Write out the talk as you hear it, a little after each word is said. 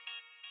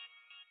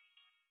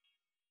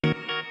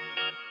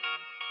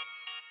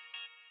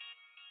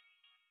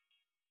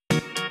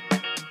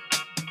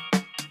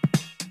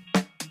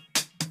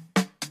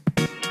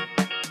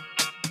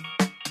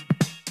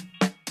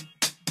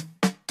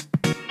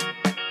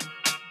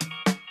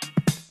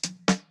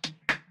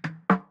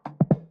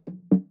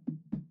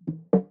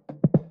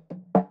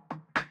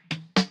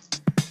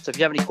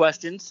you have any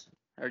questions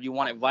or you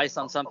want advice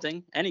on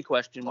something, any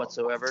question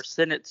whatsoever,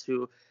 send it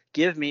to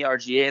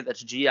GiveMeRGA.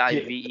 That's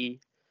GIVEMERGA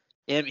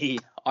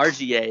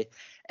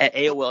at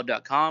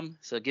AOL.com.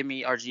 So give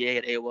me RGA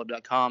at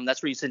AOL.com.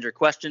 That's where you send your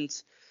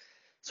questions.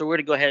 So we're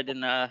going to go ahead and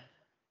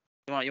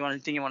you want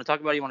anything you want to talk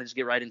about? Or you want to just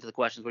get right into the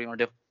questions? What do you want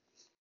to do?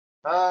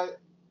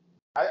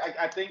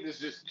 I think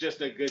this is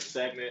just a good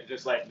segment,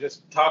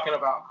 just talking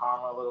about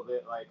karma a little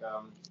bit.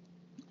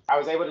 I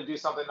was able to do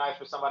something nice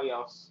for somebody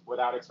else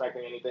without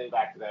expecting anything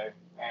back today.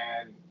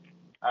 And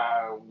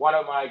one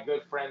of my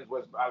good friends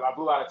I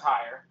blew out a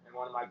tire, and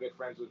one of my good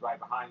friends was right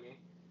behind me.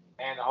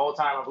 And the whole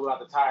time I blew out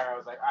the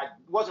tire, I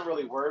wasn't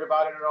really worried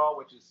about it at all,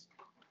 which is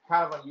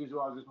kind of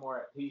unusual. I was just more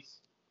at peace.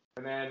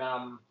 And then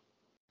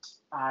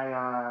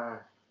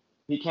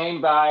he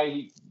came by.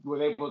 He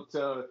was able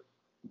to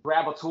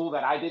grab a tool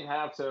that I didn't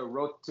have to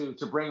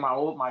bring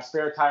my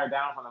spare tire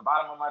down from the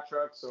bottom of my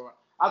truck. So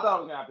I thought I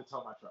was gonna have to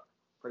tow my truck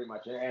pretty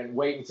much and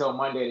wait until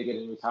Monday to get a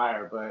new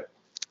tire. But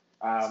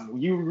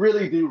you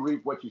really do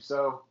reap what you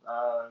sow.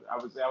 I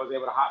was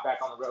able to hop back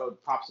on the road,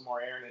 pop some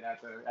more air in it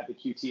at the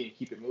QT and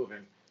keep it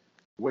moving,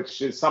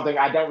 which is something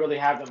I don't really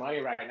have the money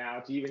right now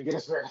to even get a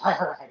spare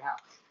tire right now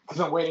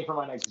because I'm waiting for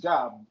my next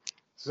job.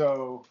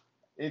 So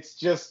it's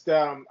just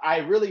I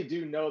really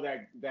do know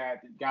that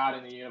God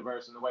and the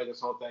universe and the way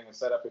this whole thing is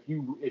set up, if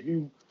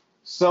you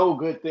sow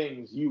good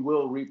things, you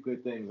will reap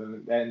good things,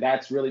 and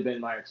that's really been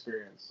my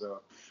experience. So,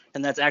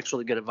 and that's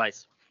actually good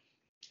advice.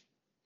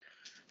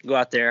 Go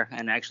out there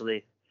and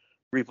actually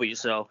reap what you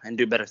sow and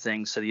do better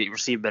things so that you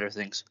receive better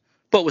things,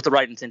 but with the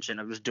right intention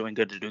of just doing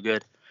good to do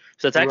good.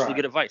 So that's actually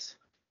good advice.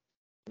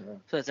 Yeah.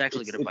 So that's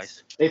actually good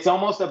advice. It's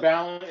almost a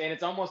balance, and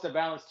it's almost a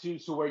balance too,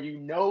 so where you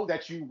know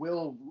that you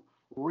will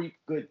reap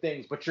good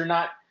things, but you're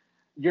not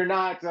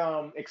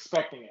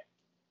expecting it.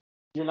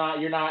 You're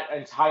not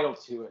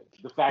entitled to it.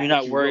 The fact you're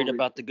not worried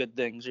about the good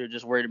things. You're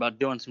just worried about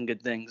doing some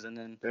good things, and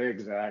then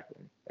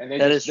exactly. And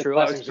that is true.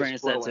 I've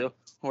experienced that too,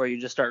 where you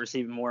just start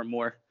receiving more and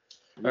more,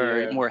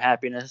 or more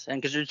happiness,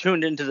 and because you're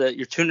tuned into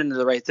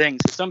the right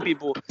things. Some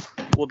people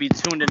will be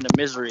tuned into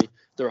misery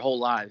their whole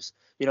lives.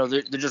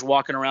 They're just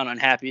walking around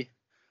unhappy.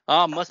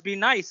 Oh, must be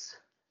nice.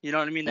 You know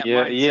what I mean? That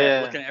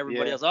mindset, looking at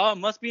everybody else. Oh, it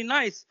must be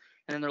nice.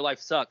 And then their life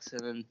sucks, and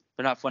then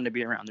they're not fun to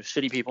be around. They're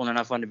shitty people, and they're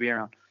not fun to be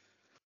around.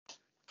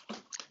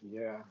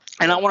 Yeah.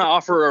 And I want to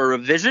offer a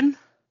revision.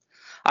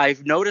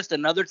 I've noticed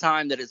another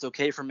time that it's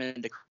okay for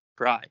men to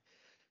cry,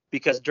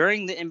 because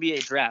during the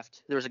NBA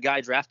draft, there was a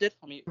guy drafted.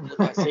 Let me look.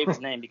 I saved his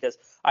name because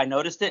I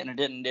noticed it, and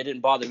it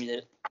didn't bother me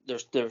that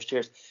there was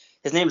tears.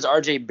 His name is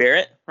R.J.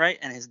 Barrett, right?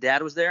 And his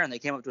dad was there, and they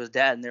came up to his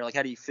dad, and they're like,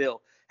 "How do you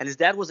feel?" And his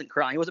dad wasn't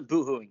crying. He wasn't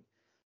boo-hooing.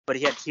 But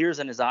he had tears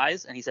in his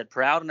eyes, and he said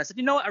proud. And I said,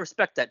 you know what? I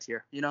respect that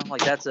tear.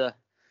 That's a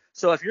 –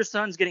 so if your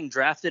son's getting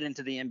drafted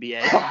into the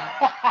NBA,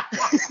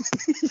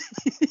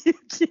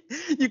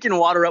 you can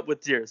water up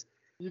with tears.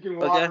 You can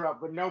water up,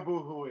 but no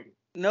boo-hooing.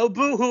 No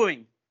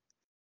boo-hooing.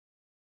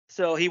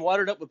 So he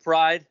watered up with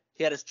pride.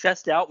 He had his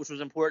chest out, which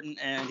was important,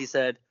 and he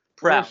said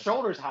proud. Were his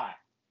shoulders high?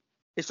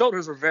 His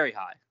shoulders were very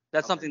high.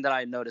 That's something that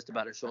I noticed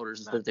about his shoulders,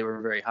 is that they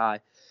were very high.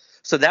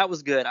 So that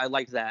was good. I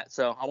liked that.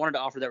 So I wanted to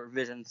offer that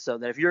revision so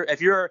that if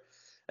you're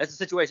that's a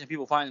situation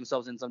people find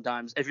themselves in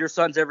sometimes. If your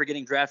son's ever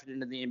getting drafted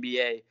into the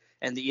NBA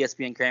and the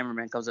ESPN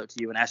cameraman comes up to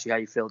you and asks you how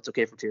you feel, it's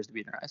okay for tears to be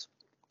in your eyes.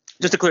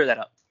 Just to clear that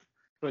up.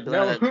 But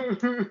none of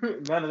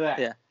that.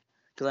 Yeah,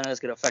 because I know that's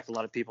going to affect a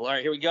lot of people. All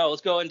right, here we go.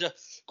 Let's go into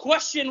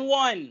question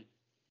 1.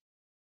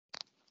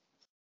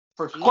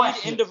 First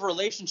question. Need end of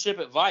relationship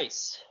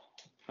advice.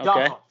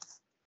 Okay.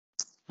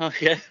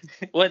 Okay.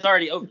 Well, it's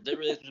already over. The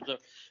relationship's over.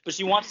 But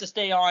she wants to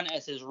stay on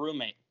as his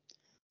roommate.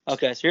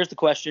 Okay, so here's the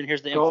question.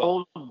 Here's the info.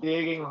 Gold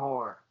digging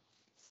whore.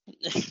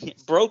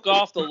 Broke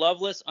off the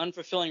loveless,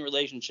 unfulfilling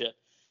relationship.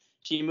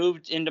 She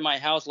moved into my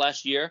house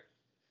last year.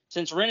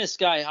 Since rent is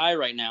sky high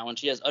right now and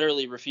she has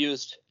utterly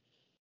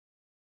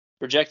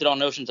rejected all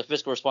notions of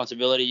fiscal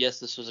responsibility, yes,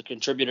 this was a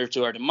contributor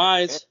to our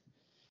demise.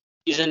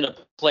 She's into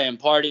playing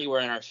party. We're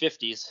in our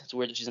 50s. It's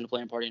weird that she's into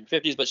playing party in her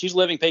 50s, but she's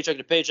living paycheck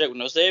to paycheck with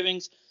no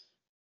savings.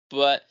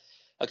 But,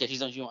 okay, he's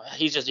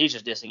just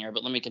dissing her,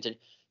 but let me continue.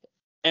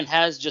 And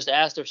has just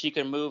asked if she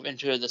can move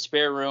into the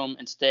spare room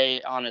and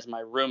stay on as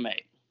my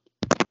roommate.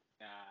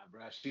 Nah,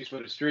 bro, she's for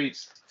the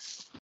streets.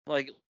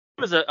 Like, it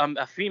was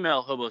a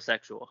female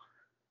homosexual.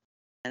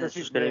 And it's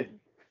just gonna.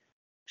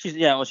 She's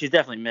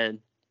definitely mid.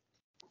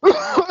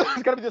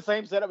 It's gotta be the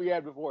same setup we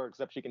had before,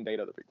 except she can date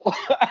other people.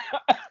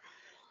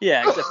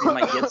 Yeah, except you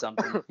might get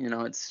something.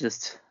 It's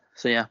just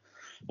so yeah.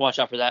 Watch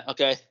out for that.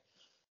 Okay.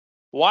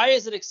 Why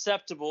is it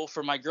acceptable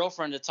for my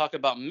girlfriend to talk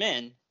about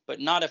men, but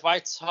not if I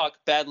talk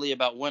badly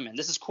about women?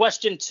 This is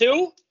question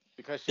 2.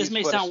 Because this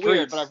may sound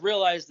weird, but I've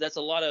realized that's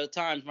a lot of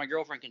times my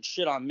girlfriend can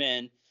shit on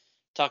men,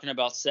 talking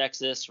about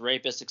sexists,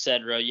 rapists,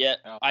 etc. Yet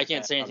I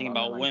can't say anything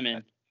about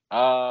women.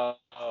 Oh,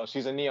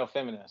 she's a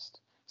neo-feminist.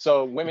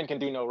 So women can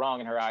do no wrong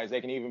in her eyes. They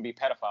can even be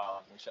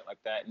pedophiles and shit like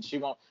that. And she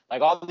won't,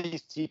 like, all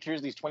these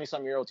teachers, these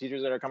 20-some-year-old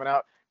teachers that are coming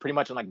out, pretty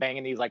much like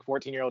banging these like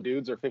 14-year-old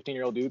dudes or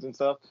 15-year-old dudes and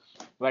stuff.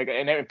 Like,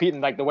 and they're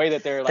repeating like the way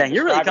that they're like. Dang,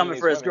 you're really coming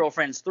these for his women.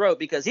 girlfriend's throat,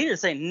 because he didn't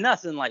say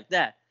nothing like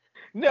that.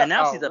 No, and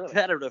now she's a really?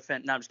 pedo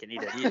defense. No, I'm just kidding.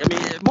 I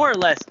mean, more or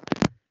less,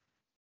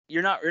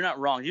 you're not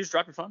wrong. Did you just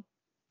drop your phone?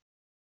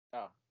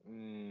 Oh,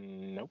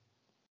 nope.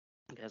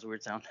 Okay, that's a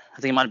weird sound. I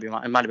think it might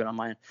have been on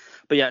mine.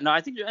 But yeah, no, I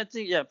think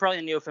yeah, probably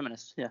a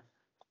neo-feminist. Yeah.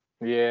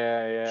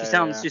 Yeah.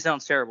 She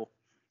sounds terrible.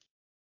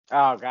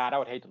 Oh God, I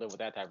would hate to live with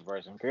that type of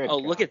person. Good. Oh,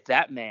 God. look at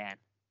that man.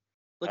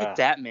 Look at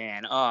that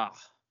man. Oh.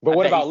 But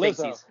what about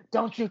Lizzo?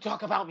 Don't you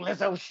talk about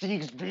Lizzo?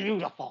 She's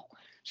beautiful.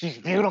 She's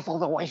beautiful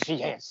the way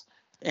she is.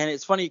 And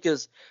it's funny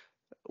because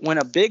when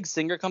a big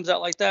singer comes out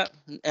like that,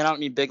 and I don't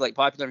mean big like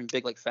popular, I mean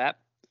big like fat.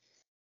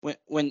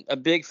 When a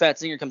big fat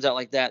singer comes out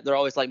like that, they're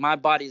always like, my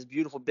body is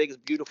beautiful, big is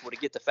beautiful to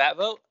get the fat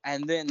vote.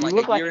 And then like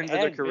a year into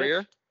their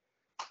career,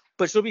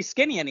 but she'll be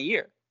skinny in a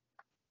year.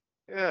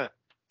 Yeah.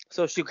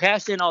 So she'll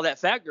cash in all that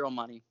fat girl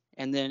money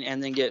and then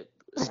get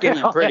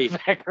skinny and pretty.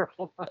 Because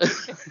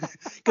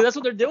that's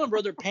what they're doing,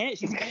 bro.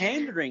 She's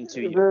pandering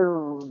to you.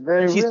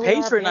 She's really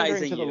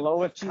patronizing to the you.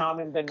 lowest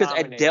common denominator. Because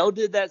Adele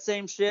did that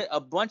same shit.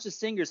 A bunch of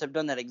singers have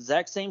done that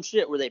exact same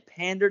shit where they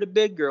pander to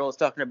big girls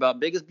talking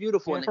about big is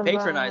beautiful and they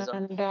patronize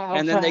them.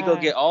 And then they go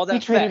get all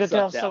that fat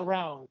sucked out.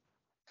 Wrong.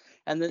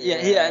 And then and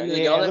then they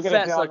get all that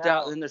fat sucked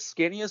out, and they're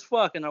skinny as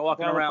fuck, and they're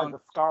walking around.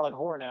 Like the Scarlet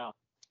Whore now.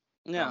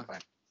 Yeah.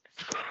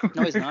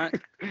 No, he's not.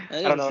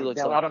 I don't know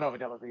if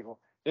Adele's evil.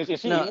 Is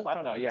she evil? I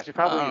don't know. Yeah, she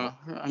probably.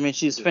 I mean,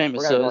 she's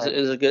famous, so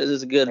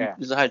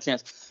there's a high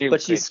chance.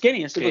 But she's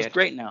skinny and she looks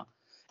great now.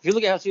 If you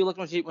look at how she looked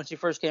when she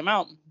first came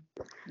out,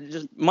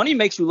 just money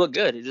makes you look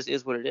good. It just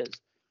is what it is.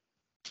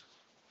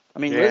 I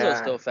mean, Lizzo's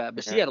still fat,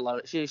 but she had a lot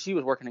of she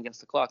was working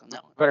against the clock on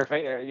that one. But her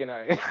face, you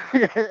know.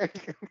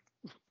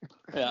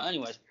 Yeah.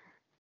 Anyways,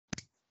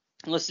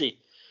 let's see.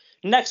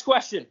 Next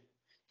question: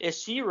 is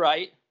she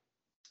right?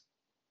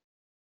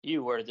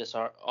 You worded this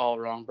all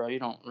wrong, bro. You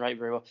don't write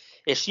very well.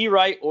 Is she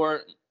right,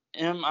 or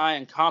am I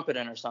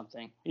incompetent or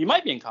something? You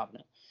might be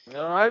incompetent.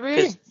 No, I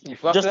mean,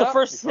 just the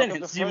first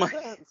sentence. You might.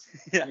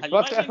 Yeah, you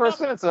fucked that first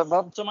sentence up,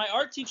 bub. So my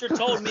art teacher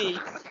told me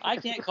I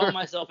can't call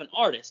myself an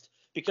artist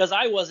because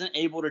I wasn't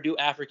able to do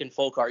African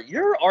folk art.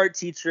 Your art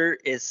teacher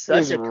is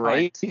such a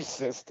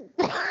racist.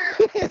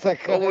 It's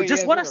like,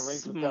 just what a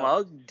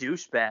smug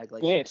douchebag.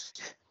 Like,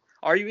 bitch.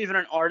 Are you even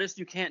an artist?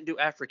 You can't do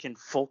African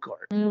folk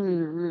art.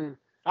 Mm-hmm.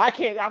 I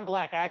can't. I'm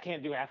black. I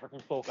can't do African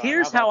folk art.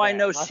 Here's how I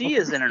know she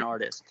isn't an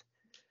artist.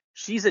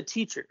 She's a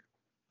teacher.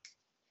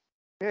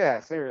 Yeah,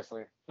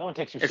 seriously. No one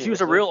takes you seriously. If she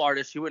was a real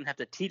artist, she wouldn't have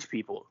to teach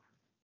people.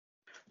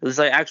 It's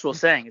like actual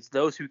saying. It's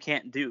those who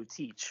can't do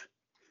teach.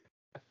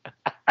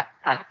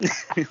 Like,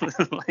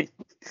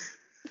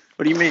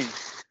 what do you mean,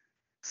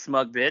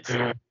 smug bitch?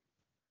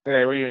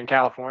 Hey, were you in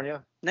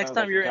California? Next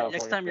time you're,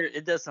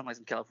 it does sound like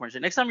some California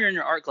shit. Next time you're in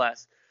your art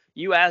class,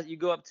 you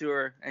go up to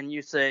her and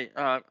you say,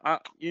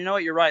 you know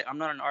what, you're right. I'm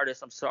not an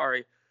artist. I'm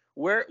sorry.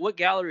 What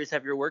galleries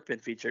have your work been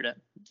featured in?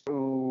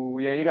 Ooh,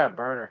 yeah, you got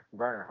burner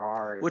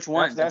hard. Which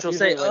one? And she'll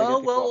say,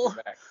 oh, well,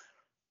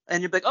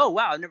 and you'll be like, oh,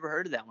 wow, I've never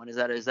heard of that one. Is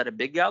that a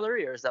big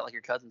gallery or is that like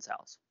your cousin's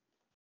house?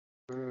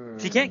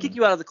 She can't kick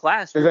you out of the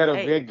class. Is that a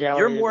big gallery?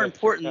 You're more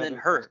important than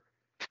her.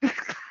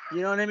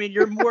 You know what I mean?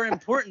 You're more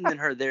important than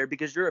her there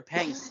because you're a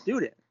paying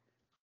student.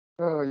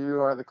 Oh, you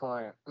are the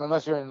client.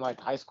 Unless you're in like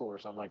high school or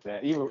something like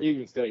that.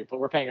 Even still,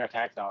 we're paying our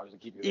tax dollars to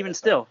keep you. Even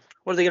still,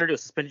 what are they gonna do?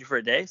 Suspend you for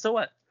a day? So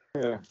what?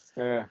 Yeah.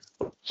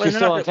 She's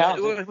still in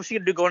town. What's she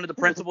gonna do? Go into the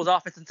principal's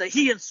office and say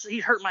he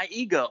hurt my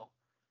ego?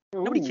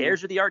 Ooh. Nobody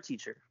cares. You're the art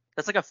teacher.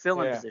 That's like a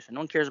fill-in position.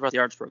 No one cares about the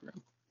arts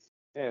program.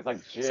 Yeah, it's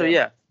like jail. So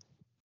yeah,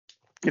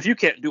 if you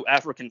can't do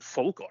African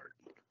folk art,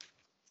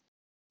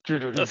 you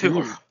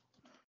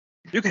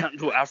can't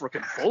do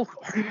African folk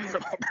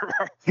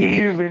art. Do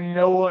you even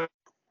know what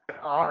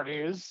art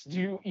is? Do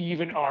you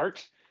even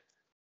art?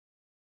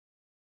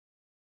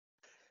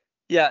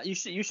 Yeah, you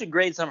should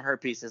grade some of her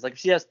pieces. Like if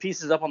she has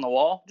pieces up on the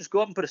wall, just go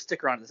up and put a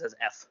sticker on it that says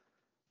F.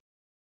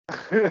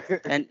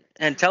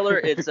 and tell her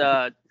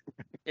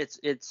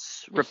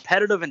it's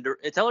repetitive and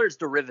tell her it's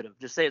derivative.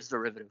 Just say it's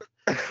derivative.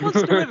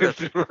 What's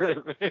derivative?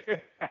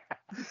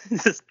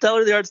 Just tell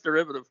her the art's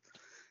derivative.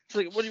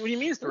 She's like, what do you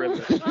mean it's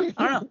derivative?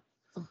 I don't know.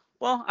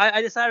 Well,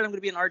 I decided I'm going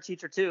to be an art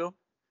teacher too.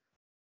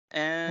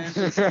 And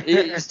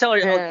just tell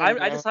her,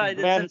 I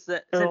decided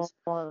since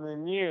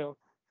you.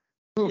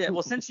 Yeah,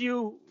 well, since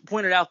you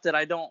pointed out that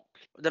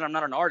I'm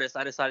not an artist,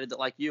 I decided that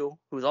like you,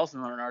 who's also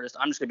not an artist,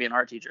 I'm just gonna be an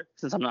art teacher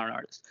since I'm not an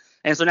artist.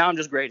 And so now I'm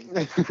just grading.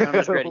 I'm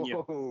just grading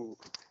you.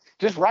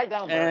 Just write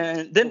down.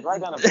 And then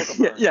write down a book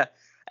of yeah,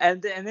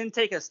 and then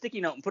take a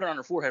sticky note and put it on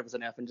her forehead with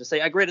an F, and just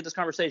say I graded this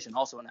conversation,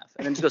 also an F,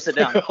 and then just go sit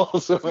down.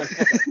 Also an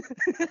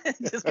F.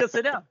 Just go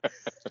sit down.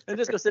 And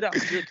just go sit down.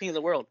 You're the king of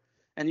the world,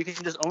 and you can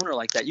just own her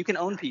like that. You can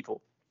own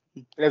people.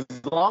 As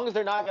long as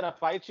they're not gonna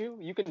fight you,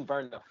 you can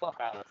burn the fuck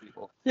out of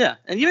people. Yeah,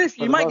 and even if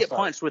you might get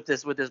punched with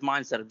this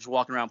mindset of just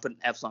walking around putting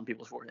F's on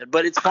people's forehead,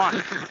 but it's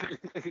fine.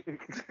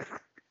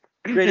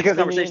 Creating Because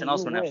conversation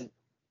also you now. win.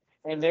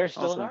 And they're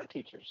still Also. an art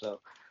teacher,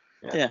 so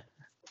Yeah.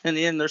 In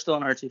the end, they're still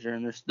an art teacher,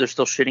 and they're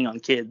still shitting on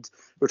kids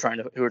who are trying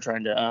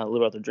to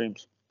live out their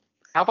dreams.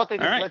 how about they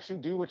just All right. let you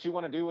do what you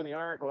want to do in the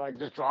art, like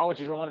just draw what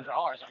you want to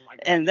draw or something like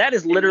that. And that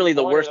is literally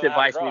the More worst than how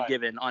to advice draw we've it.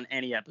 given on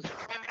any episode.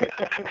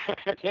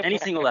 Any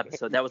single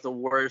episode. That was the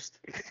worst.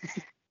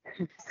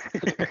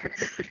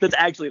 That's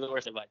actually the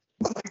worst advice.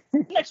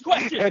 Next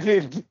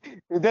question.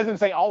 It doesn't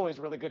say always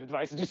really good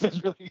advice. It just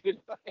says really good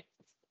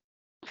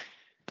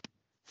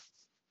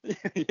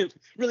advice.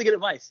 Really good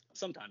advice.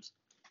 Sometimes.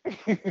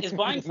 Is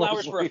buying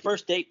flowers for a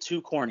first date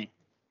too corny?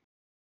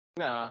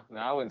 No,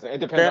 I wouldn't say. It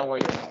depends on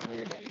what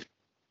you're dating.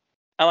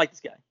 I like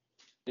this guy.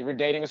 If you're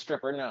dating a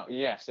stripper, no.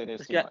 Yes, it is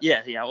This too guy, much.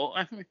 yeah. Well,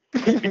 I mean,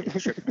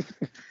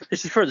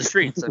 this is for the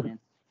streets. I mean,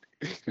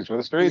 It's for the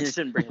you streets.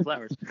 shouldn't bring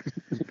flowers.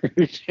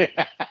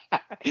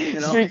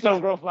 Streets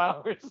don't grow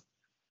flowers.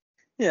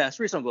 Yeah,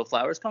 streets don't grow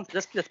flowers.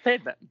 That's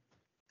pavement.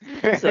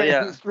 So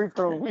yeah, The streets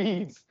grow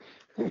weeds.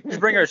 just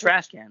bring her a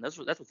trash can. That's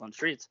what's on the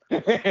streets.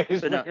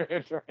 Just no. bring her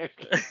a trash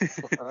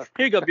can.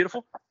 Here you go,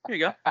 beautiful. Here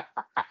you go.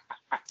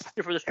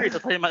 Here for the streets.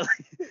 I'll tell you my like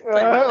this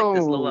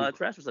little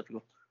trash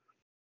receptacle.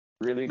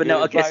 Really But good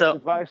no, okay, advice, so-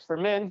 advice for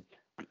men.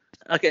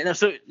 Okay, no,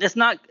 so it's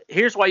not.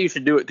 Here's why you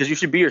should do it, because you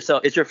should be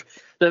yourself. It's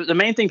the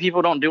main thing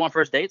people don't do on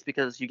first dates,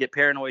 because you get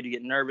paranoid, you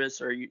get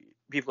nervous, or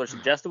people are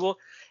suggestible,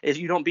 is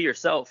you don't be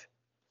yourself,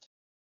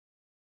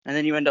 and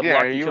then you end up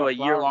walking into a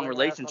year-long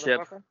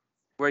relationship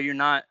where you're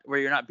not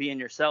being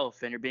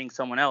yourself and you're being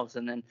someone else,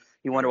 and then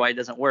you wonder why it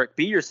doesn't work.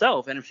 Be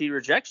yourself, and if she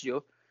rejects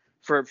you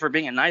for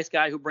being a nice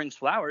guy who brings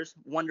flowers,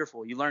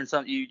 wonderful. You learn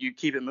something. You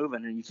keep it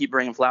moving, and you keep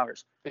bringing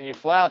flowers. Then you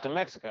fly out to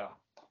Mexico.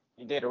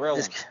 You date a real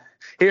one.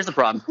 Here's the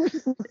problem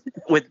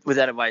with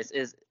that advice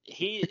is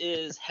he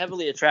is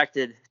heavily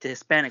attracted to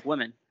Hispanic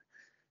women,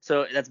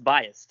 so that's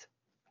biased.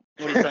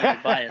 What he's saying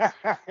is biased.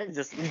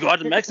 Just go out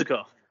to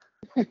Mexico,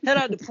 head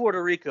out to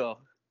Puerto Rico,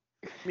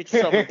 meet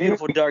yourself a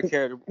beautiful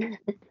dark-haired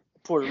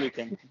Puerto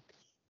Rican,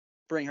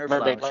 bring her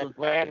flowers.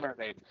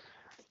 Mermaid.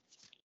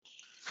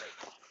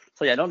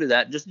 So yeah, don't do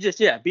that. Just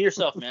be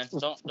yourself, man.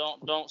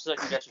 Don't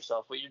second guess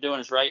yourself. What you're doing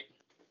is right.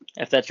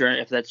 If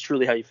that's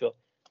truly how you feel.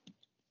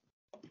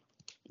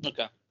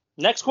 Okay.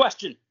 Next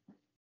question.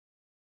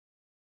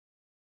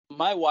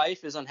 My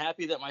wife is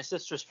unhappy that my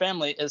sister's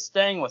family is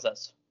staying with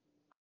us.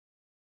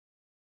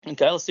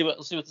 Okay, let's see what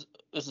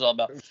this is all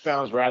about. It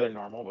sounds rather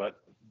normal, but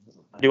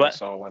Do what?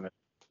 So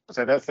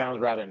that sounds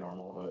rather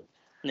normal, but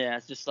Yeah,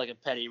 it's just like a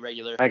petty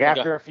regular. like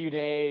after a few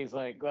days,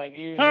 like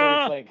usually it's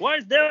like why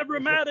is Deborah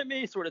mad at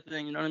me sort of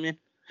thing, you know what I mean?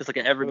 Just like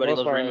an everybody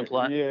loves Raymond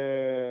plot.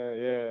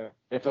 Yeah.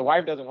 If the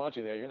wife doesn't want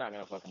you there, you're not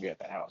gonna fucking be at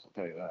that house. I'll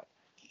tell you that.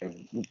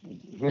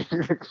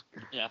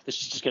 Yeah, because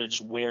she's just gonna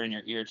just wear in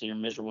your ear till you're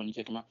miserable when you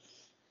kick him out.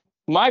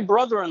 My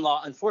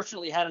brother-in-law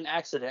unfortunately had an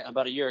accident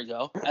about a year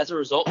ago. As a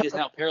result, he is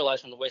now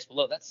paralyzed from the waist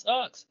below. That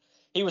sucks.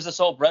 He was the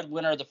sole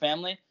breadwinner of the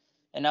family,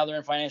 and now they're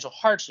in financial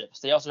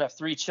hardships. They also have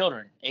 3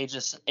 children,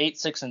 ages 8,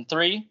 6, and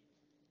 3.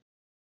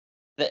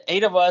 The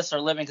 8 of us are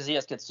living, because he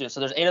has kids too,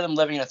 so there's 8 of them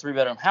living in a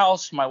 3-bedroom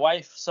house. My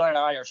wife, son, and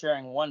I are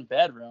sharing 1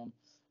 bedroom.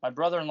 My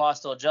brother-in-law is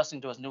still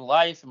adjusting to his new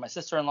life, and my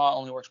sister-in-law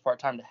only works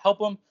part-time to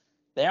help him.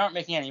 They aren't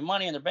making any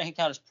money, and their bank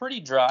account is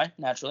pretty dry,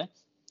 naturally.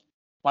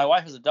 My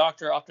wife is a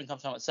doctor, often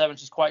comes home at 7.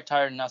 She's quite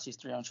tired, and now sees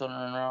 3 young children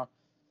in a row.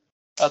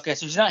 Okay,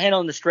 so she's not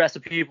handling the stress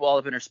of people all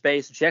up in her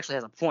space, and she actually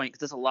has a point, because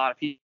there's a lot of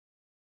people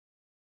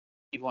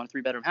in a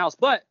 3-bedroom house.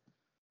 But,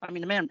 I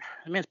mean, the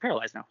man's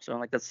paralyzed now, so,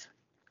 like, that's...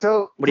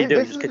 So what do you do?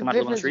 You just kick him out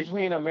of the street?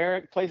 Between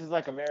places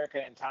like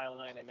America and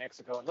Thailand and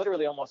Mexico and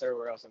literally almost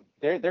everywhere else,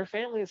 and their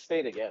families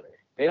stay together.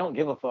 They don't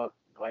give a fuck.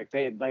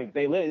 They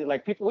live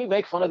like people. We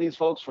make fun of these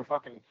folks for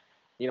fucking,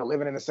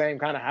 living in the same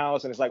kind of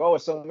house, and it's like, oh,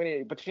 it's so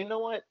many. But you know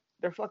what?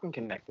 They're fucking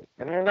connected,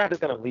 and they're not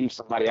just gonna leave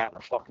somebody out in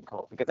a fucking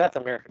cold, because that's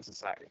American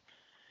society.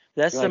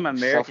 That's some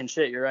American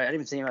shit. You're right. I didn't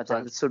even think about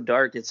that. It's so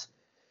dark.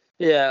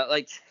 Yeah,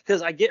 like,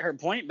 because I get her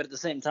point, but at the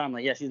same time,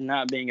 like, yeah, she's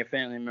not being a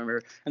family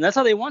member. And that's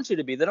how they want you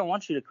to be. They don't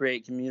want you to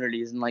create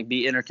communities and, like,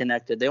 be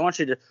interconnected. They want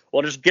you to,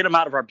 well, just get them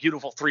out of our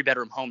beautiful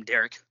 3-bedroom home,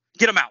 Derek.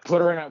 Get them out.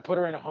 Put her in a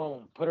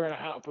home. Put her in a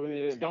house.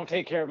 Don't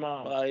take care of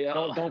mom.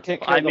 Don't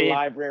take care of the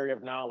library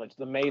of knowledge,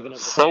 the maven of the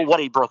family. What,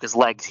 he broke his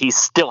legs? He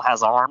still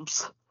has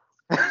arms.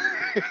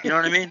 You know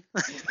what I mean?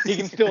 He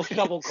can still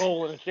shovel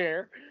coal in a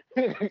chair.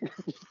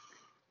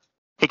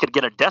 He could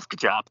get a desk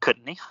job,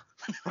 couldn't he?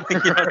 You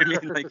know what I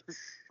mean? Like,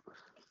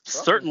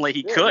 certainly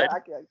he could.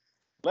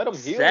 Let him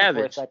heal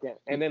for a second,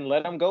 and then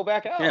let him go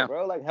back out,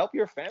 bro. Like, help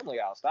your family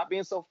out. Stop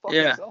being so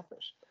fucking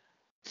selfish.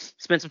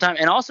 Spend some time.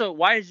 And also,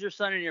 why is your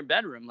son in your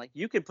bedroom? Like,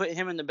 you could put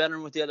him in the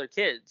bedroom with the other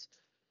kids.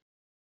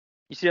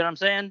 You see what I'm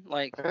saying?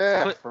 Like,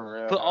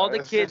 put all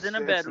the kids in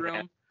a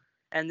bedroom,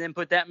 and then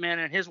put that man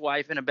and his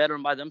wife in a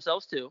bedroom by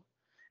themselves too,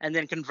 and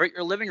then convert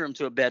your living room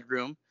to a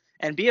bedroom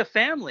and be a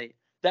family.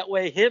 That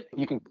way,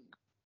 you can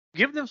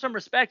give them some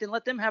respect and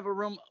let them have a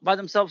room by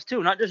themselves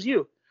too, not just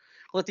you.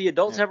 Let the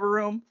adults have a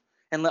room,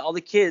 and let all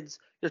the kids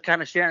just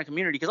kind of share in a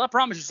community. Because I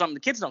promise you something, the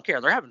kids don't care.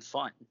 They're having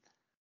fun.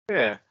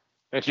 Yeah.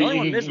 That The only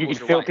one you miserable can is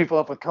your fill wife. people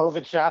up with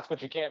COVID shots,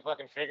 but you can't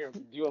fucking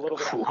do a little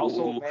bit of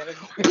household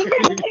management.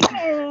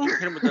 Hit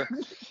him with the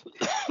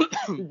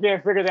You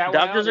can't figure that one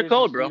out. doctors are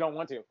cold, bro. You don't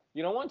want to.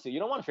 You don't want to. You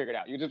don't want to figure it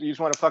out. You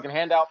just want to fucking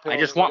hand out pills. I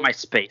just want my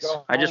space.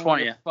 Go I just home want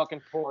with you. your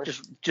fucking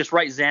Porsche. Just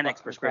write Xanax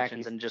Fucking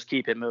prescriptions crackies. and just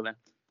keep it moving.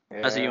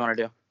 Yeah. That's what you want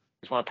to do.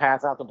 Just want to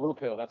pass out the blue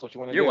pill. That's what you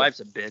want to do. Your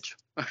wife's a bitch.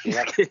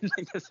 Yeah. Just kidding.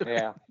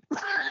 Yeah.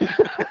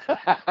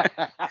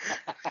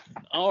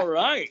 All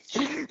right.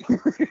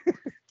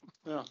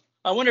 Yeah.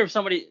 I wonder if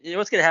somebody,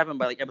 what's going to happen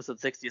by like episode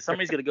 60? If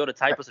somebody's going to go to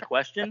type us a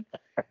question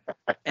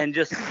and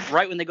just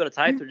right when they go to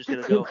type, they're just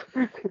going to go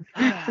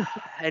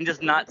and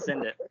just not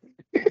send it.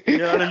 You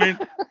know what I mean?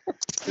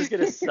 Just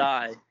going to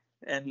sigh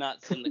and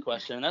not send the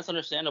question. And that's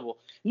understandable.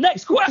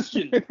 Next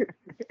question.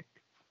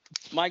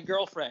 My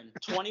girlfriend,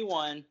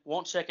 21,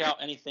 won't check out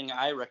anything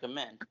I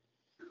recommend.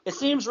 It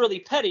seems really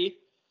petty,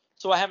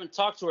 so I haven't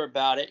talked to her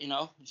about it,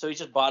 so he's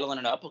just bottling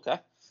it up, okay?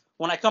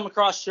 When I come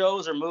across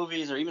shows or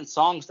movies or even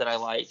songs that I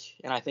like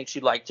and I think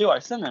she'd like too, I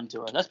send them to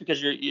her. That's because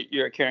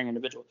you're a caring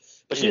individual.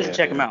 But she doesn't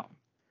check them out.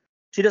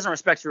 She doesn't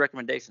respect your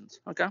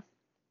recommendations, okay?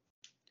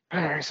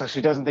 All right, so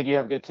she doesn't think you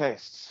have good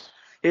tastes.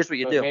 Here's what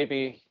you do.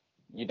 Maybe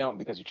you don't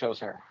because you chose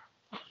her.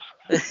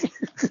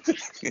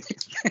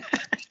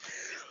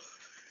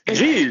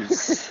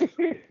 Jeez.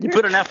 You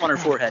put an F on her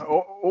forehead.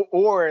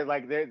 Or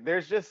like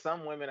there's just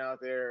some women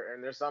out there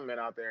and there's some men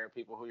out there,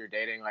 people who you're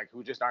dating, like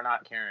who just are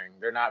not caring.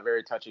 They're not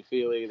very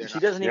touchy-feely. She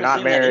doesn't even not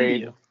seem that into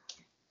married. you.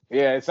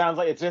 Yeah,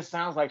 it just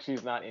sounds like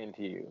she's not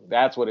into you.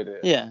 That's what it is.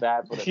 Yeah.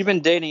 That's what she's been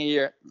dating a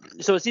year.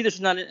 So it's either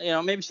she's not,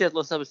 maybe she has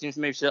low self-esteem,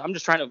 maybe I'm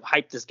just trying to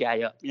hype this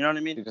guy up. You know what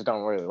I mean? She just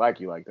don't really like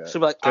you like that. So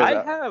like,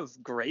 I have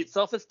great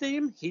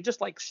self-esteem. He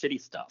just likes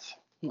shitty stuff.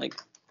 Like,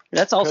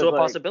 that's also a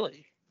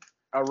possibility.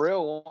 A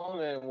real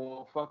woman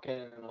will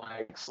fucking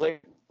like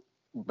slick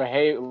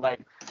behave, like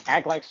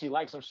act like she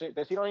likes some shit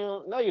that she don't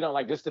even know you don't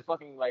like, just to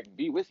fucking like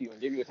be with you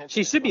and give you attention.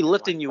 She should be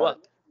lifting you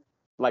up.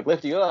 Like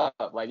lift you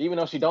up. Like even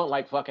though she don't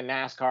like fucking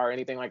NASCAR or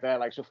anything like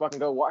that, like she'll fucking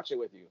go watch it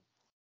with you.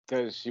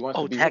 Because she wants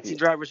to be Taxi with you.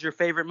 Driver's your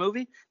favorite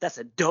movie? That's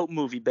a dope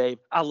movie, babe.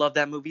 I love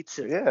that movie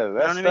too. Yeah,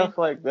 that's stuff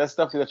like that's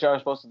stuff that y'all are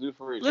supposed to do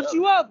for each other. Lift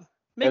you up.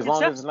 Make as your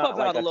long as chest it's not puff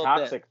like out a a little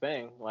toxic bit.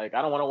 thing. Like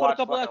I don't want to watch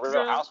fucking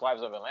Real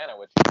Housewives of Atlanta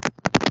with you.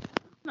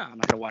 No, I'm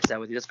not gonna watch that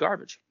with you. That's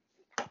garbage.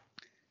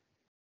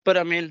 But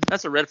I mean,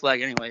 that's a red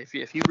flag anyway.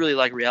 If you really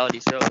like reality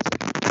shows, I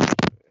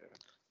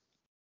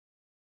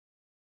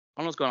don't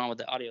know what's going on with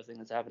the audio thing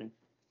that's happening.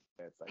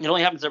 It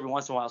only happens every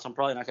once in a while, so I'm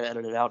probably not gonna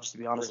edit it out. Just to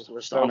be honest,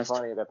 we're so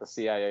funny that the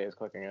CIA is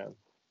clicking in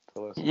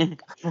to listen.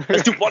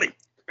 It's too funny.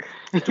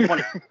 It's too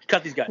funny.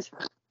 Cut these guys.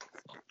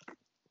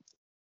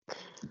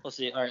 Let's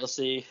see. All right, let's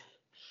see.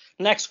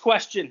 Next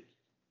question.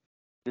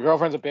 Your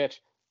girlfriend's a bitch.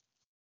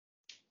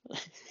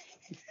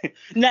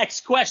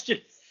 Next question.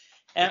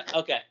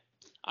 Okay.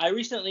 I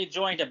recently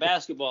joined a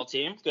basketball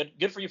team.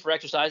 Good for you for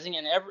exercising,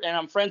 and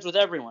I'm friends with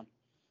everyone.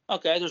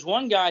 Okay, there's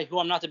one guy who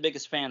I'm not the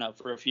biggest fan of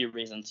for a few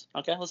reasons.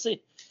 Okay, let's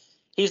see.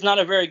 He's not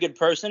a very good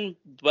person,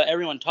 but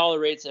everyone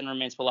tolerates and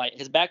remains polite.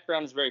 His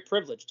background is very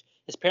privileged.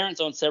 His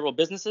parents own several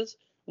businesses,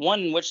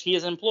 one in which he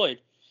is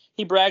employed.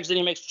 He brags that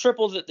he makes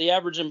triple that the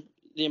average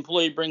the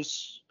employee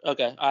brings.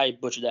 Okay, I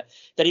butchered that.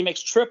 That he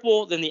makes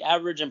triple than the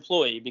average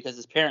employee because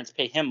his parents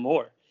pay him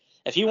more.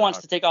 If he wants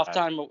to take off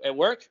time at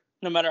work,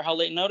 no matter how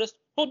late notice,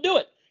 he'll do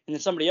it. And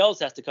then somebody else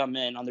has to come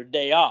in on their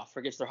day off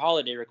or gets their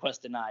holiday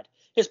request denied.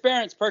 His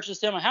parents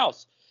purchased him a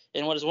house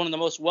in what is one of the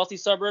most wealthy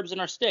suburbs in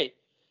our state.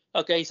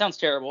 Okay, he sounds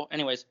terrible.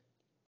 Anyways.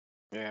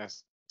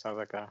 Yes, sounds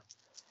like a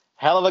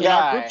hell of a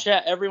guy. In our group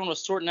chat, everyone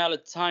was sorting out a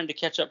time to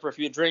catch up for a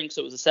few drinks.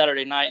 It was a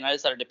Saturday night, and I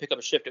decided to pick up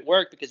a shift at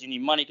work because you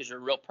need money because you're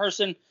a real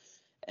person.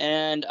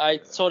 And I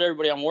told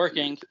everybody I'm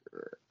working.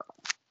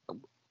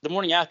 The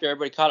morning after,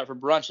 everybody caught up for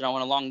brunch, and I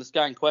went along. This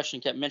guy in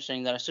question kept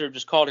mentioning that I should have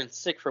just called in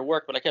sick for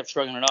work, but I kept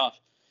shrugging it off,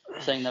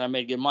 saying that I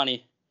made good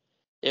money.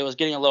 It was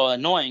getting a little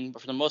annoying,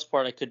 but for the most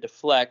part, I could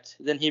deflect.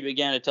 Then he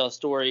began to tell a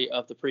story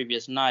of the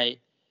previous night,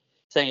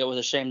 saying it was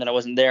a shame that I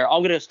wasn't there.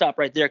 I'm going to stop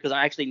right there because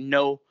I actually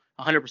know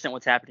 100%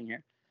 what's happening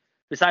here.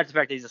 Besides the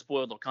fact that he's a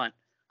spoiled little cunt,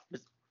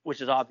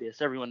 which is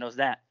obvious. Everyone knows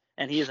that.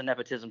 And he is a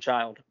nepotism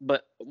child.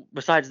 But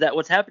besides that,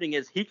 what's happening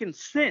is he can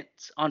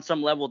sense on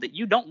some level that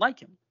you don't like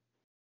him.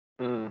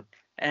 Mm.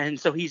 And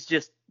so he's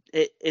just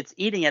it's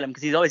eating at him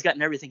because he's always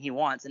gotten everything he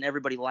wants and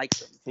everybody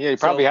likes him. Yeah, he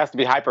probably has to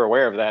be hyper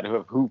aware of that.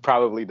 Who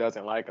probably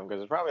doesn't like him because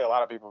there's probably a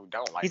lot of people who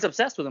don't like him. He's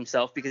obsessed with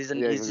himself because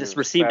he's just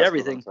received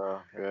everything.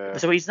 Yeah.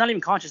 So he's not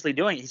even consciously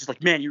doing it. He's just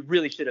like, man, you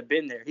really should have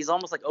been there. He's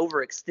almost like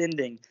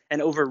overextending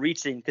and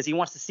overreaching because he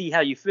wants to see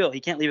how you feel. He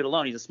can't leave it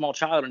alone. He's a small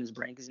child in his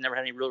brain because he's never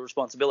had any real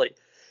responsibility.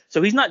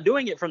 So he's not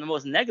doing it from the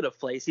most negative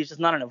place. He's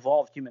just not an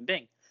evolved human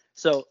being.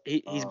 So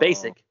he's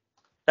basic.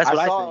 That's what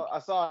I think. I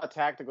saw a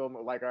tactical,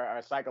 like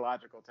a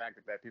psychological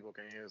tactic that people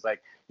can use.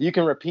 Like you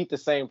can repeat the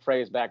same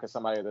phrase back to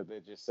somebody that they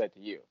just said to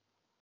you,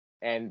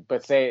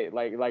 but say it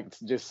like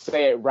just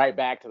say it right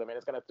back to them, and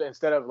it's gonna,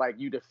 instead of like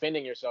you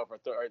defending yourself or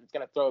it's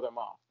gonna throw them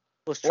off.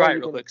 Let's try it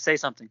real quick. Say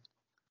something,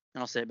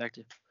 and I'll say it back to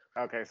you.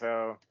 Okay,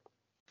 so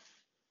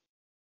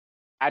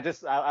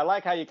I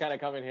like how you kind of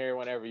come in here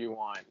whenever you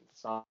want.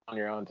 It's on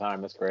your own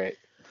time. That's great.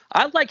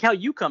 I like how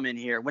you come in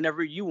here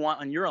whenever you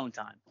want on your own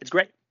time. It's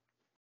great.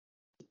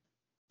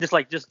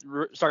 Just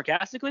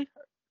sarcastically.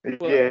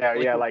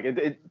 Yeah. Like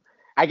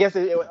I guess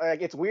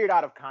like it's weird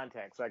out of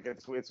context. Like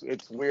it's weird.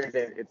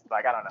 It's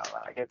like I don't know.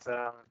 Like it's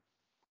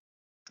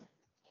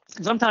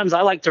Sometimes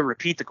I like to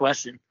repeat the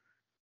question.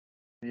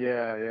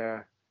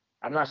 Yeah.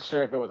 I'm not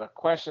sure if it was a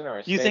question or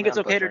a Do you think it's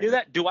okay to do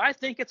that? Do I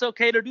think it's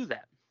okay to do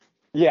that?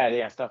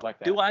 Yeah, stuff like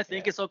that. Do I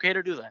think it's okay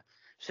to do that?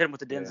 Just hit him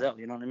with the Denzel,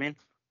 you know what I mean?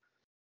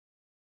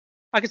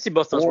 I could see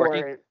both those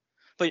working.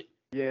 But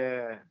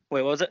yeah.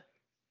 Wait, what was it?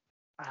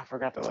 I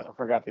forgot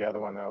the other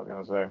one that I was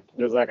gonna say.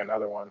 There's like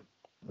another one.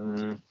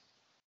 All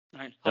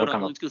right, hold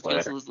on.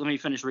 Let me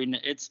finish reading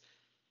it. It's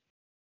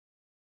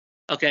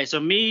okay. So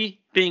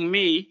me being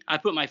me, I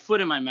put my foot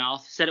in my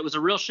mouth. Said it was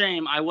a real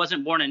shame I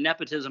wasn't born a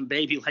nepotism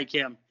baby like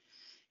him.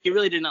 He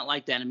really did not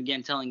like that and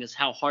began telling us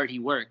how hard he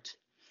worked,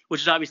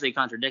 which is obviously a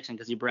contradiction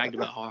because he bragged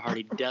about how hard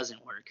he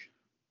doesn't work.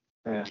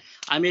 Yeah.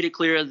 I made it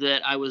clear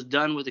that I was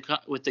done with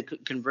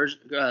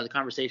the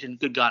conversation.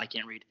 Good God, I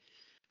can't read.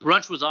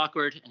 Brunch was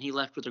awkward, and he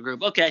left with the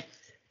group. Okay,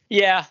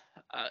 yeah.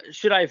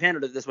 Should I have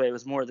handled it this way?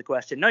 Was more of the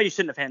question. No, you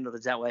shouldn't have handled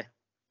it that way.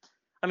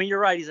 I mean, you're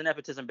right. He's a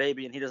nepotism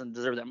baby, and he doesn't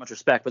deserve that much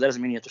respect. But that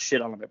doesn't mean you have to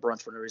shit on him at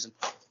brunch for no reason.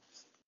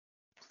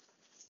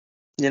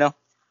 You know?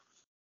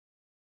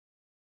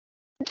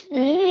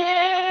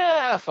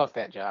 Yeah, fuck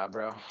that job,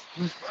 bro.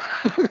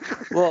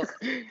 well,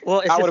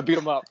 I would have beat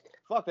him up.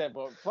 Fuck that,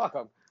 bro.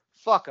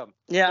 Fuck him.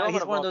 Yeah,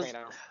 he's one of those.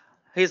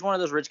 He's one of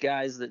those rich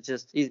guys that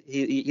just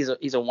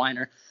he's a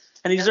whiner,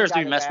 and he deserves to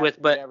be messed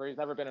with. But he's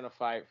never been in a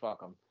fight.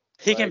 Fuck him.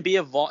 He can be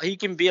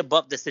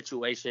above the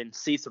situation,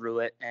 see through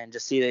it, and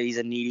just see that he's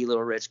a needy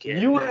little rich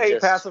kid. You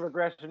hate passive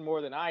aggression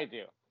more than I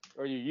do,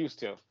 or you used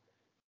to.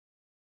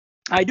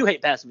 I do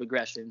hate passive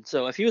aggression.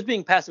 So if he was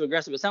being passive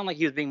aggressive, it sounded like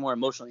he was being more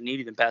emotionally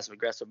needy than passive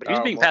aggressive. But he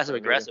was being passive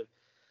aggressive.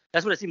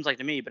 That's what it seems like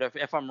to me. But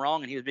if I'm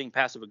wrong and he was being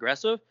passive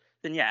aggressive,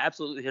 then yeah,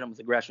 absolutely hit him with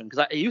aggression.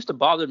 Because it used to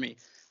bother me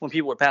when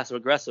people were passive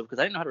aggressive because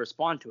I didn't know how to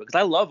respond to it.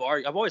 Because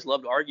I've always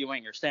loved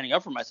arguing or standing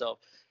up for myself.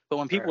 But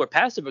when people are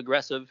passive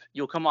aggressive,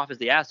 you'll come off as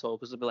the asshole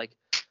because they'll be like,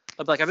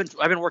 I've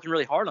been working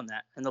really hard on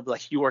that, and they'll be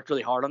like, you worked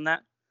really hard on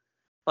that,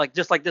 like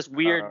just like this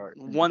weird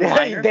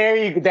one-liner. There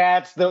you go.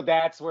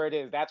 That's where it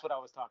is. That's what I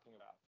was talking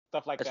about.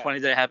 Stuff like that. It's funny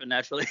that it happened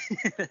naturally.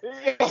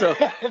 So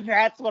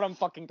that's what I'm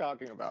fucking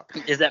talking about.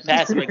 Is that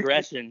passive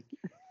aggression?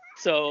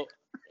 So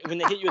when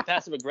they hit you with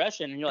passive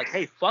aggression and you're like,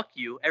 hey, fuck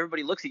you,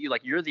 everybody looks at you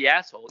like you're the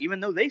asshole, even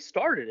though they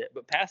started it,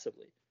 but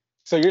passively.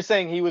 So you're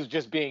saying he was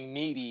just being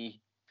needy.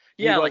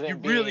 Yeah, like you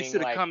really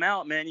should have come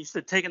out, man. You should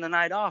have taken the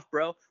night off,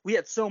 bro. We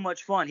had so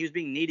much fun. He was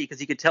being needy because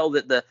he could tell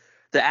that the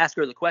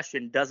asker of the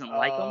question doesn't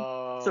like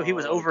him. So he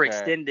was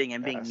overextending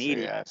and being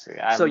needy. I see.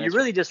 So you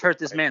really just hurt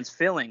this man's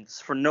feelings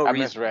for no reason. I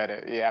misread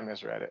it. Yeah, I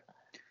misread it.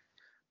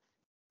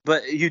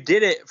 But you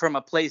did it from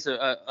a place,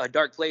 a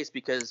dark place,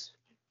 because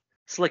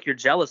slick, you're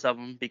jealous of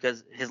him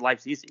because his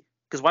life's easy.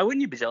 Because why wouldn't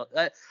you be jealous?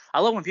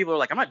 I love when people are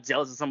like, I'm not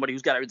jealous of somebody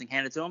who's got everything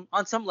handed to him.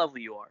 On some level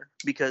you are,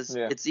 because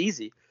it's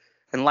easy.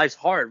 And life's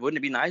hard. Wouldn't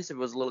it be nice if it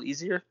was a little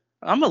easier?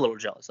 I'm a little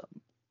jealous of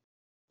him.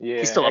 Yeah,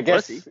 he's still a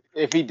pussy.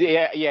 If he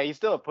did, yeah, he's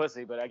still a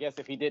pussy. But I guess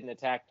if he didn't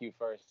attack you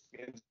first,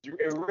 it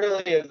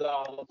really is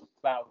all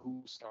about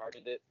who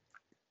started it.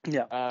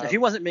 Yeah. If he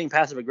wasn't being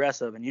passive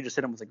aggressive and you just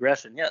hit him with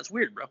aggression, yeah, it's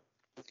weird, bro.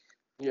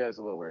 Yeah, it's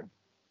a little weird.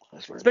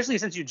 That's weird. Especially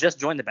since you just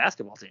joined the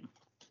basketball team.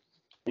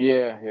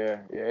 Yeah.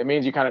 It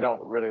means you kind of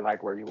don't really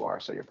like where you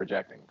are, so you're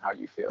projecting how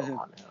you feel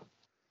onto him.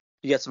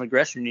 You got some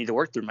aggression you need to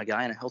work through, my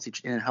guy, in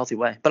a healthy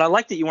way. But I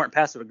like that you weren't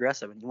passive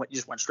aggressive and you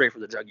just went straight for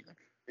the jugular.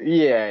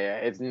 Yeah.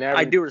 It's never.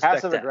 I do respect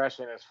passive that.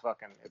 aggression is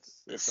fucking.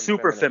 It's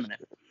super feminine.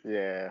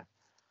 Yeah.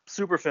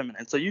 Super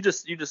feminine. So you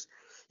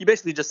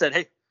basically just said,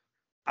 hey,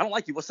 I don't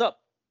like you. What's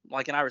up?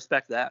 Like, and I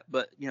respect that,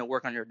 but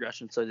work on your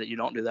aggression so that you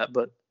don't do that.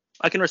 But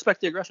I can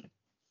respect the aggression.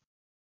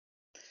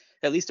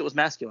 At least it was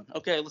masculine.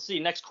 Okay, let's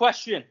see. Next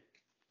question.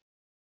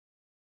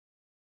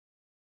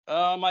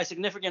 My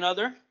significant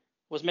other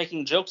was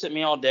making jokes at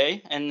me all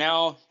day, and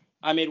now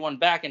I made one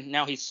back, and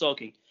now he's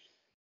sulking.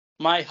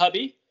 My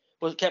hubby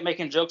kept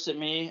making jokes at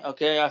me.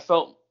 Okay, I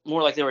felt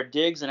more like they were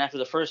digs, and after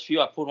the first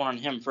few, I pulled one on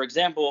him. For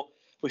example,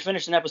 we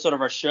finished an episode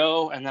of our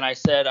show, and then I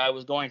said I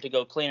was going to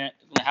go clean it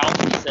in the house,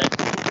 and he said,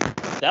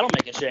 that'll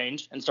make a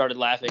change, and started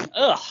laughing.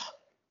 Ugh.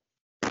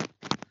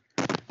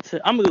 So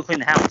I'm going to go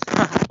clean the house.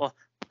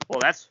 well,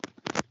 that's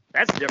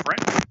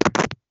different.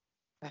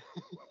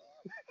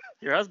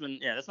 Your husband,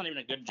 that's not even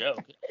a good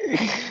joke.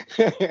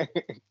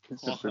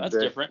 Well, that's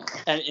different.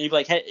 And you'd be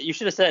like, hey, you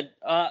should have said,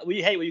 will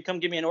you come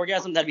give me an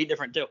orgasm? That'd be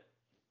different too.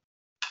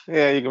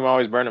 Yeah, you can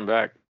always burn him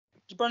back.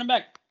 Just burn him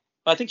back.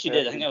 Well, I think she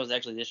did. I think that was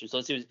actually the issue. So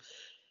let's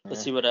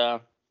see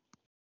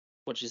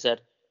what she said.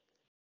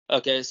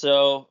 Okay,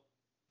 so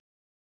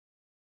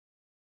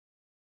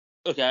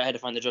I had to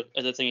find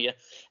the thing again.